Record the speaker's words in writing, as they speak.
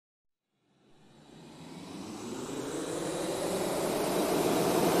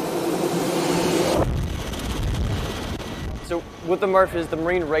What the MRF is, the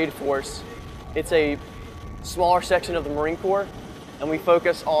Marine Raid Force. It's a smaller section of the Marine Corps, and we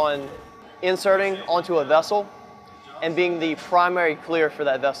focus on inserting onto a vessel and being the primary clear for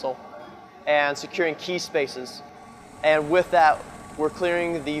that vessel and securing key spaces. And with that, we're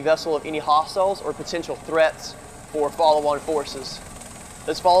clearing the vessel of any hostiles or potential threats for follow-on forces.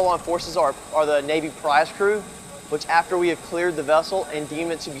 Those follow-on forces are the Navy prize crew, which after we have cleared the vessel and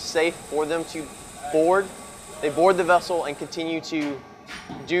deemed it to be safe for them to board, they board the vessel and continue to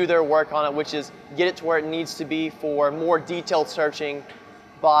do their work on it, which is get it to where it needs to be for more detailed searching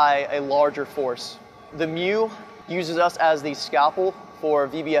by a larger force. The MEU uses us as the scalpel for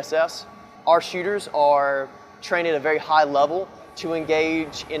VBSS. Our shooters are trained at a very high level to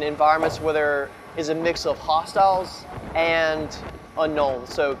engage in environments where there is a mix of hostiles and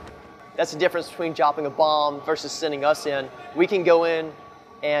unknowns. So that's the difference between dropping a bomb versus sending us in. We can go in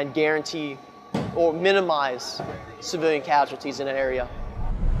and guarantee or minimize civilian casualties in an area.